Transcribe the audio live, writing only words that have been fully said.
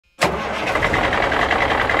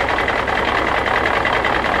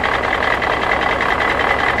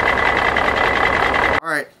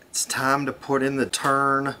time to put in the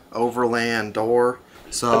turn Overland door.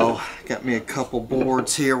 So got me a couple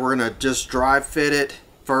boards here. We're gonna just dry fit it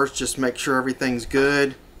first, just make sure everything's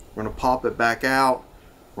good. We're gonna pop it back out.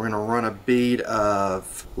 We're gonna run a bead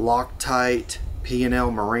of Loctite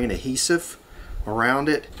P&L marine adhesive around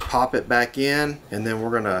it, pop it back in, and then we're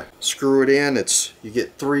gonna screw it in. You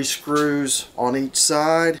get 3 screws on each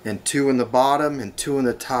side and 2 in the bottom and 2 in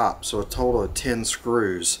the top, so a total of 10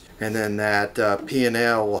 screws. And then that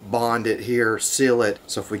P&L will bond it here, seal it,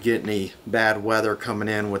 so if we get any bad weather coming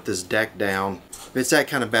in with this deck down, if it's that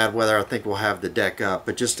kind of bad weather, I think we'll have the deck up,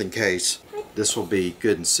 but just in case, this will be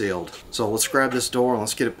good and sealed. So let's grab this door and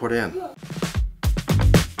let's get it put in.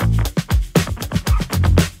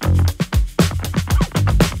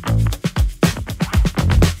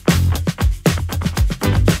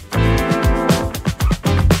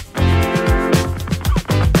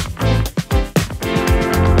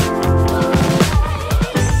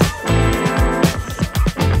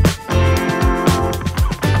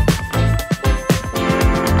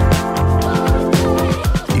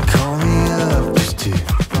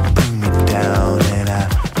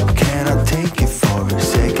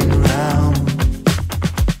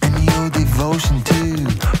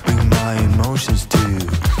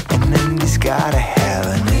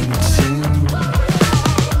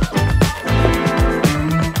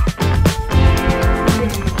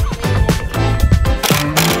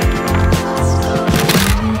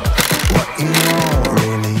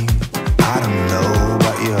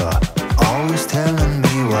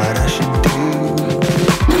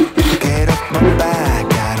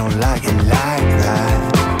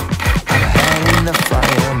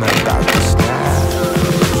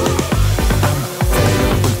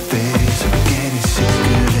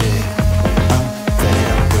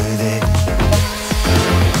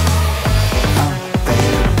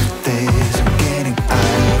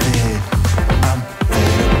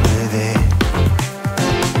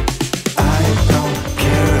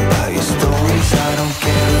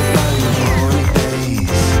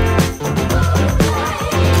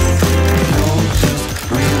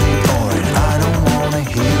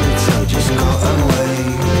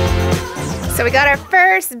 So we got our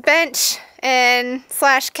first bench and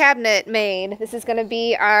slash cabinet made. This is going to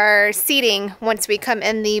be our seating once we come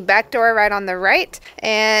in the back door right on the right.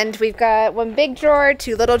 And we've got 1 big drawer,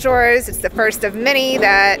 2 little drawers. It's the first of many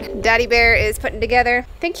that Daddy Bear is putting together.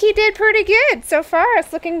 I think he did pretty good so far.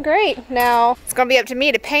 It's looking great. Now it's going to be up to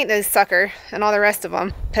me to paint this sucker and all the rest of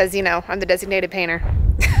them because, you know, I'm the designated painter.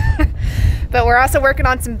 But we're also working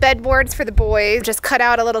on some bed boards for the boys. Just cut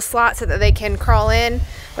out a little slot so that they can crawl in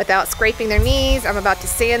without scraping their knees. I'm about to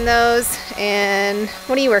sand those. And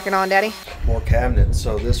what are you working on, Daddy? More cabinets.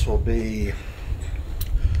 So this will be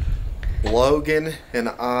Logan and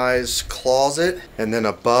I's closet, and then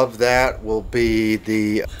above that will be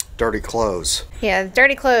the dirty clothes. Yeah,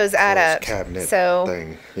 dirty clothes add up. Cabinet so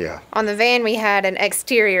thing. Yeah. On the van we had an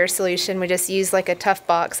exterior solution. We just used like a tough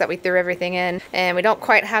box that we threw everything in, and we don't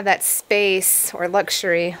quite have that space or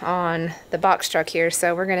luxury on the box truck here,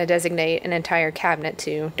 so we're going to designate an entire cabinet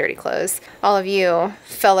to dirty clothes. All of you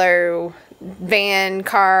fellow van,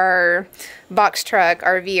 car, box truck,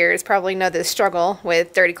 RVers probably know the struggle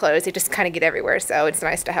with dirty clothes. They just kind of get everywhere, so it's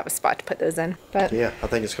nice to have a spot to put those in. But yeah, I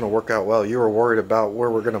think it's going to work out well. You were worried about where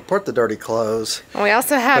we're going to put the dirty clothes. We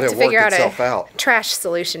also have to figure out a trash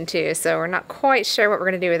solution too, so we're not quite sure what we're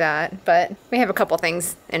going to do with that, but we have a couple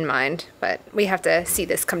things in mind, but we have to see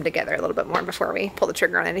this come together a little bit more before we pull the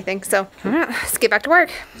trigger on anything. So let's get back to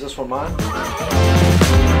work. Is this one mine?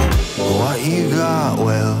 What you got,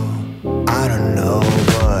 well, I don't know,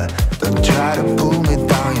 but don't try to pull me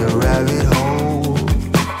down your rabbit hole.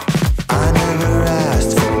 I never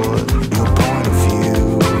asked for your point of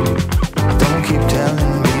view. Don't keep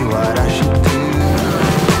telling me what I should do.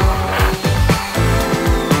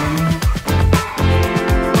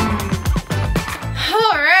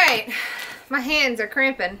 Alright, my hands are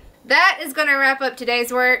cramping. That is going to wrap up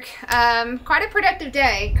today's work. Quite a productive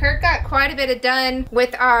day. Kurt got quite a bit done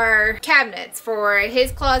with our cabinets for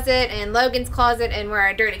his closet and Logan's closet and where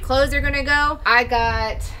our dirty clothes are going to go. I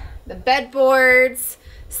got the bedboards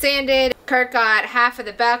sanded. Kurt got half of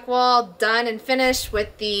the back wall done and finished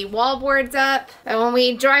with the wall boards up. And when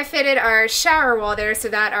we dry fitted our shower wall there so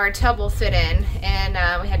that our tub will fit in,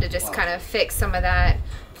 and we had to just kind of fix some of that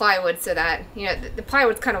plywood so that, you know, the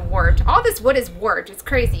plywood's kind of warped. All this wood is warped. It's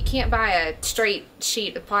crazy. You can't buy a straight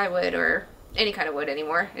sheet of plywood or any kind of wood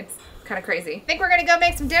anymore. It's kind of crazy. I think we're gonna go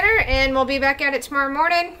make some dinner and we'll be back at it tomorrow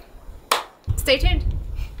morning. Stay tuned.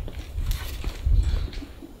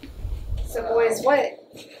 So boys, what?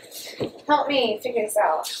 Help me figure this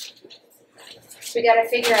out. We got to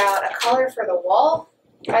figure out a color for the wall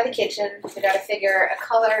by the kitchen. We got to figure a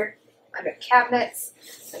color under cabinets.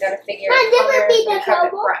 We got to figure a color for the cabinet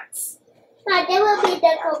fronts. But there will be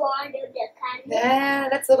the color under the cabinet. Yeah,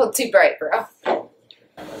 that's a little too bright, bro.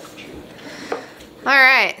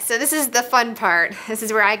 Alright, so this is the fun part. This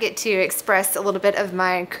is where I get to express a little bit of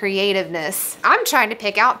my creativeness. I'm trying to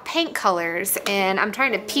pick out paint colors, and I'm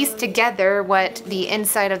trying to piece together what the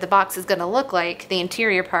inside of the box is going to look like, the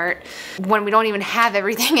interior part, when we don't even have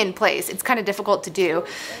everything in place. It's kind of difficult to do.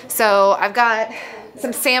 So I've got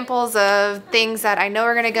some samples of things that I know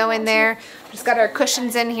are going to go in there. Just got our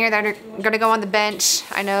cushions in here that are going to go on the bench.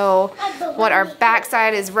 I know what our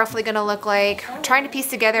backside is roughly going to look like. I'm trying to piece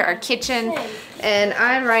together our kitchen, and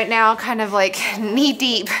I'm right now kind of like knee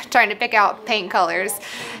deep trying to pick out paint colors.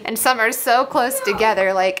 And some are so close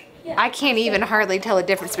together, like I can't even hardly tell a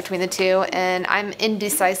difference between the two, and I'm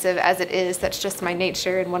indecisive as it is. That's just my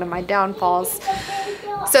nature and one of my downfalls.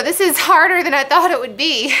 So this is harder than I thought it would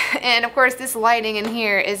be. And of course this lighting in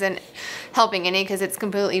here isn't helping any because it's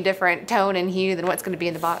completely different tone and hue than what's going to be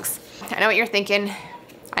in the box. I know what you're thinking.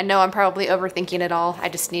 I know I'm probably overthinking it all. I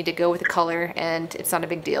just need to go with the color and it's not a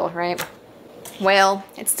big deal, right? Well,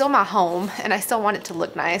 it's still my home and I still want it to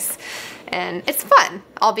look nice. And it's fun,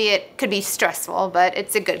 albeit could be stressful, but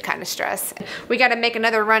it's a good kind of stress. We got to make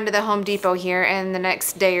another run to the Home Depot here in the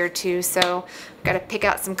next day or two, so we've got to pick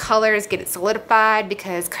out some colors, get it solidified,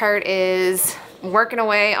 because Kirt is working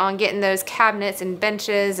away on getting those cabinets and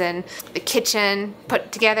benches and the kitchen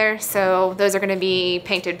put together, so those are going to be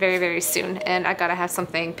painted very, very soon, and I got to have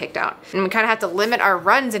something picked out. And we kind of have to limit our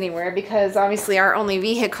runs anywhere because obviously our only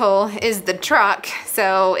vehicle is the truck,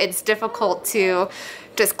 so it's difficult to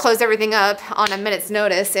just close everything up on a minute's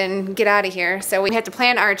notice and get out of here. So we have to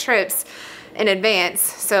plan our trips in advance.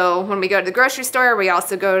 So when we go to the grocery store, we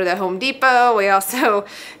also go to the Home Depot, we also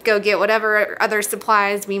go get whatever other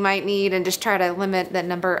supplies we might need and just try to limit the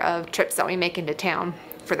number of trips that we make into town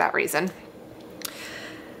for that reason.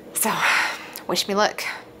 So, wish me luck.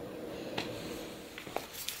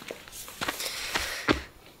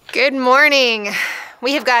 Good morning.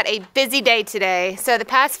 We have got a busy day today. So the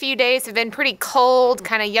past few days have been pretty cold,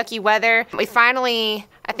 kind of yucky weather. We finally,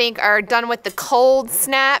 I think, are done with the cold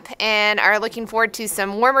snap and are looking forward to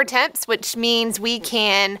some warmer temps, which means we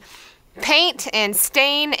can paint and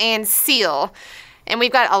stain and seal. And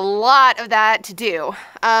we've got a lot of that to do.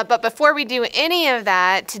 But before we do any of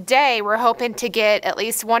that, today we're hoping to get at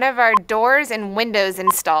least one of our doors and windows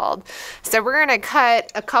installed. So we're gonna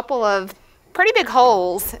cut a couple of pretty big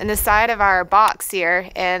holes in the side of our box here,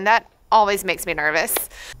 and that always makes me nervous.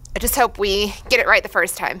 I just hope we get it right the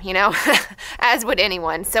first time, you know, as would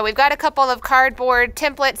anyone. So we've got a couple of cardboard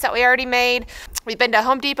templates that we already made. We've been to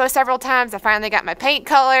Home Depot several times. I finally got my paint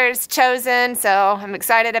colors chosen, so I'm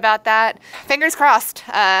excited about that. Fingers crossed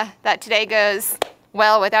that today goes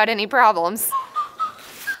well without any problems.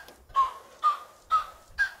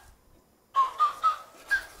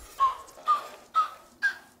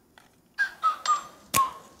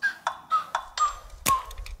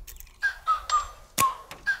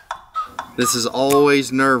 This is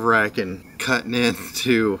always nerve-wracking, cutting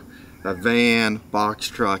into a van, box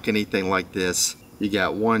truck, anything like this. You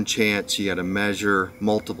got one chance, you gotta measure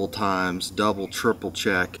multiple times, double, triple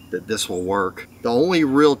check that this will work. The only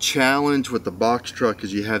real challenge with the box truck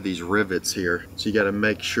is you have these rivets here. So you gotta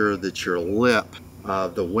make sure that your lip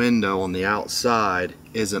of the window on the outside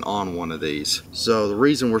isn't on one of these. So the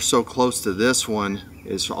reason we're so close to this one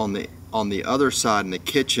is on the other side in the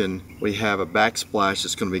kitchen, we have a backsplash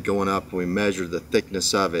that's going to be going up, and we measure the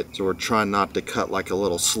thickness of it. So we're trying not to cut like a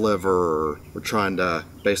little sliver, or we're trying to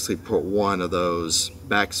basically put one of those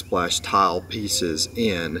backsplash tile pieces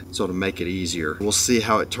in so to make it easier. We'll see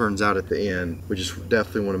how it turns out at the end. We just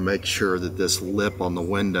definitely want to make sure that this lip on the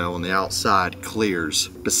window on the outside clears.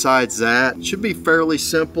 Besides that, it should be fairly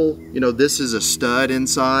simple. You know, this is a stud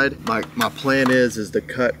inside. My plan is to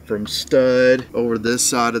cut from stud over this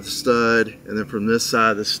side of the stud, and then from this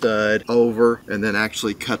side of the stud over, and then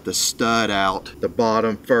actually cut the stud out, the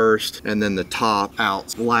bottom first and then the top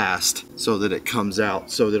out last, so that it comes out,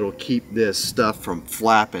 so that it'll keep this stuff from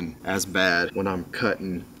flapping as bad when I'm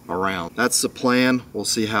cutting around. That's the plan. We'll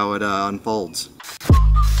see how it unfolds.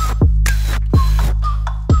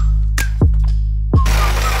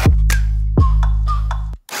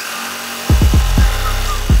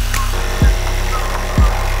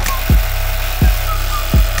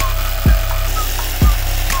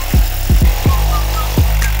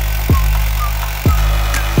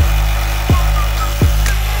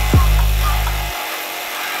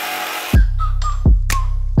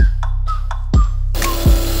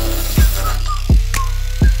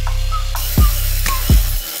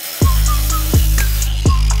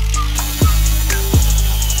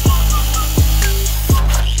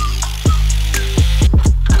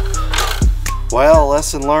 Well,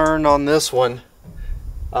 lesson learned on this one.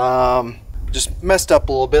 Just messed up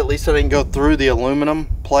a little bit. At least I didn't go through the aluminum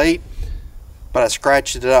plate, but I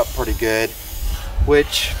scratched it up pretty good,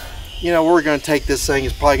 which, you know, we're going to take this thing,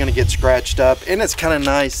 it's probably going to get scratched up. And it's kind of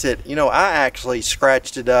nice that, you know, I actually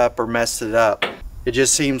scratched it up or messed it up. It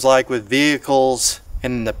just seems like with vehicles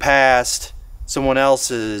in the past, someone else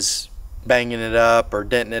is banging it up or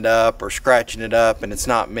denting it up or scratching it up, and it's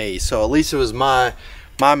not me. So at least it was my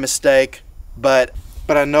mistake, but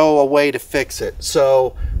I know a way to fix it.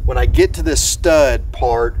 So when I get to this stud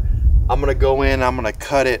part, I'm gonna go in, I'm gonna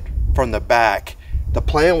cut it from the back. The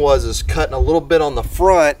plan was cutting a little bit on the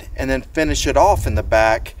front and then finish it off in the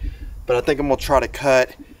back, but I think I'm gonna try to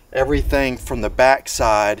cut everything from the back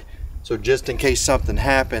side, so just in case something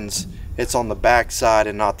happens, it's on the back side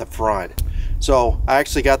and not the front. So I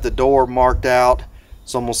actually got the door marked out,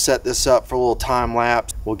 so I'm gonna set this up for a little time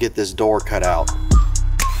lapse. We'll get this door cut out.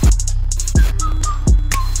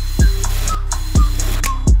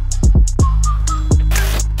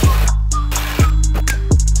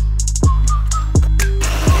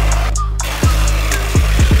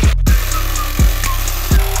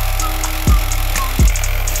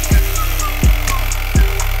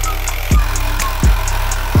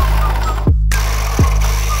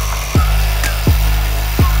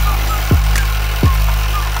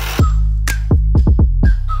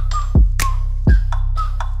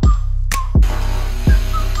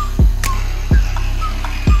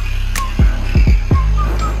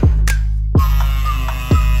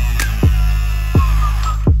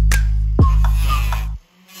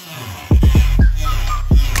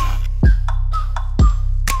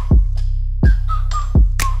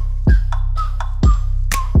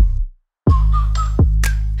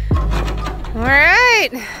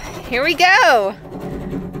 Here we go.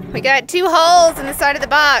 We got 2 holes in the side of the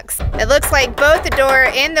box. It looks like both the door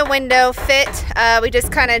and the window fit. We just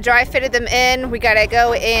kind of dry fitted them in. We gotta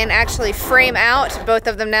go and actually frame out both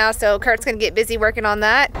of them now, so Kurt's gonna get busy working on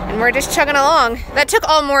that. And we're just chugging along. That took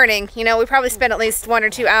all morning. You know, we probably spent at least 1 or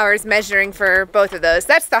 2 hours measuring for both of those.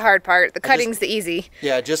 That's the hard part. The cutting's the easy.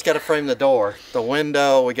 Yeah, I just gotta frame the door. The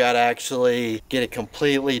window, we gotta actually get it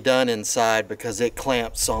completely done inside because it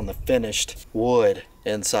clamps on the finished wood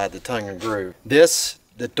inside the tongue and groove.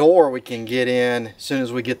 The door we can get in as soon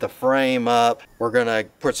as we get the frame up. We're gonna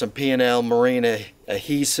put some P&L marine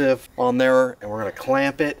adhesive on there, and we're gonna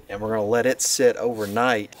clamp it, and we're gonna let it sit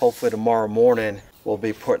overnight. Hopefully tomorrow morning we'll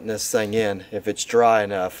be putting this thing in if it's dry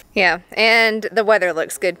enough. Yeah, and the weather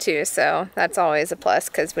looks good too, so that's always a plus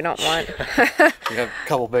because we don't want we have a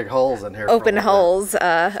couple big holes in here. Open holes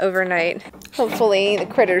overnight. Hopefully the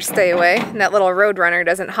critters stay away and that little Roadrunner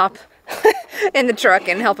doesn't hop in the truck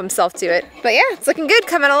and help himself to it. But yeah, it's looking good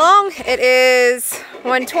coming along. It is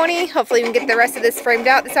 1:20. Hopefully we can get the rest of this framed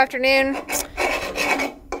out this afternoon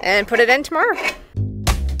and put it in tomorrow.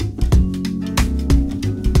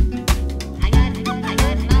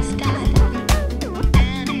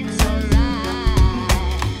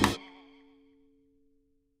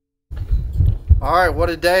 All right, what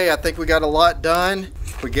a day. I think we got a lot done.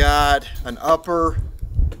 We got an upper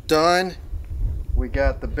done. We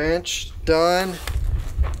got the bench done.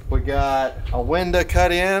 We got a window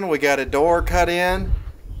cut in. We got a door cut in.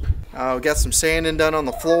 We got some sanding done on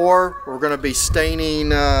the floor. We're gonna be staining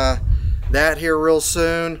that here real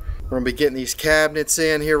soon. We're gonna be getting these cabinets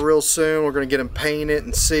in here real soon. We're gonna get them painted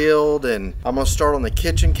and sealed, and I'm gonna start on the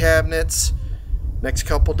kitchen cabinets next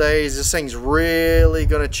couple days. This thing's really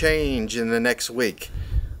gonna change in the next week.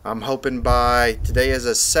 I'm hoping by, today is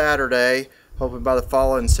a Saturday, hoping by the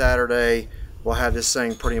following Saturday we'll have this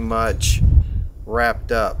thing pretty much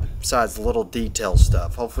wrapped up, besides the little detail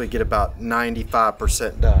stuff. Hopefully get about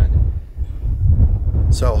 95% done.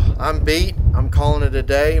 So I'm beat. I'm calling it a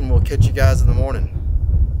day, and we'll catch you guys in the morning.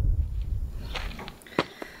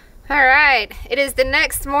 All right, it is the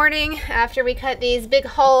next morning after we cut these big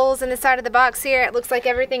holes in the side of the box here. It looks like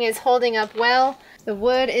everything is holding up well. The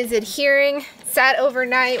wood is adhering. Sat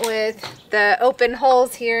overnight with the open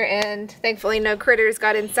holes here, and thankfully no critters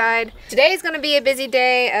got inside. Today is going to be a busy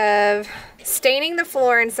day of staining the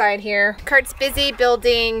floor inside here. Kurt's busy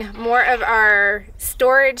building more of our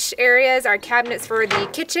storage areas, our cabinets for the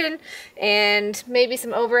kitchen, and maybe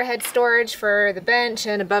some overhead storage for the bench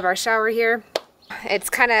and above our shower here. It's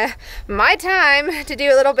kind of my time to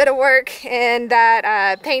do a little bit of work and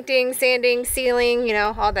that painting, sanding, sealing, you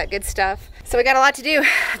know, all that good stuff. So we got a lot to do.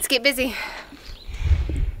 Let's get busy.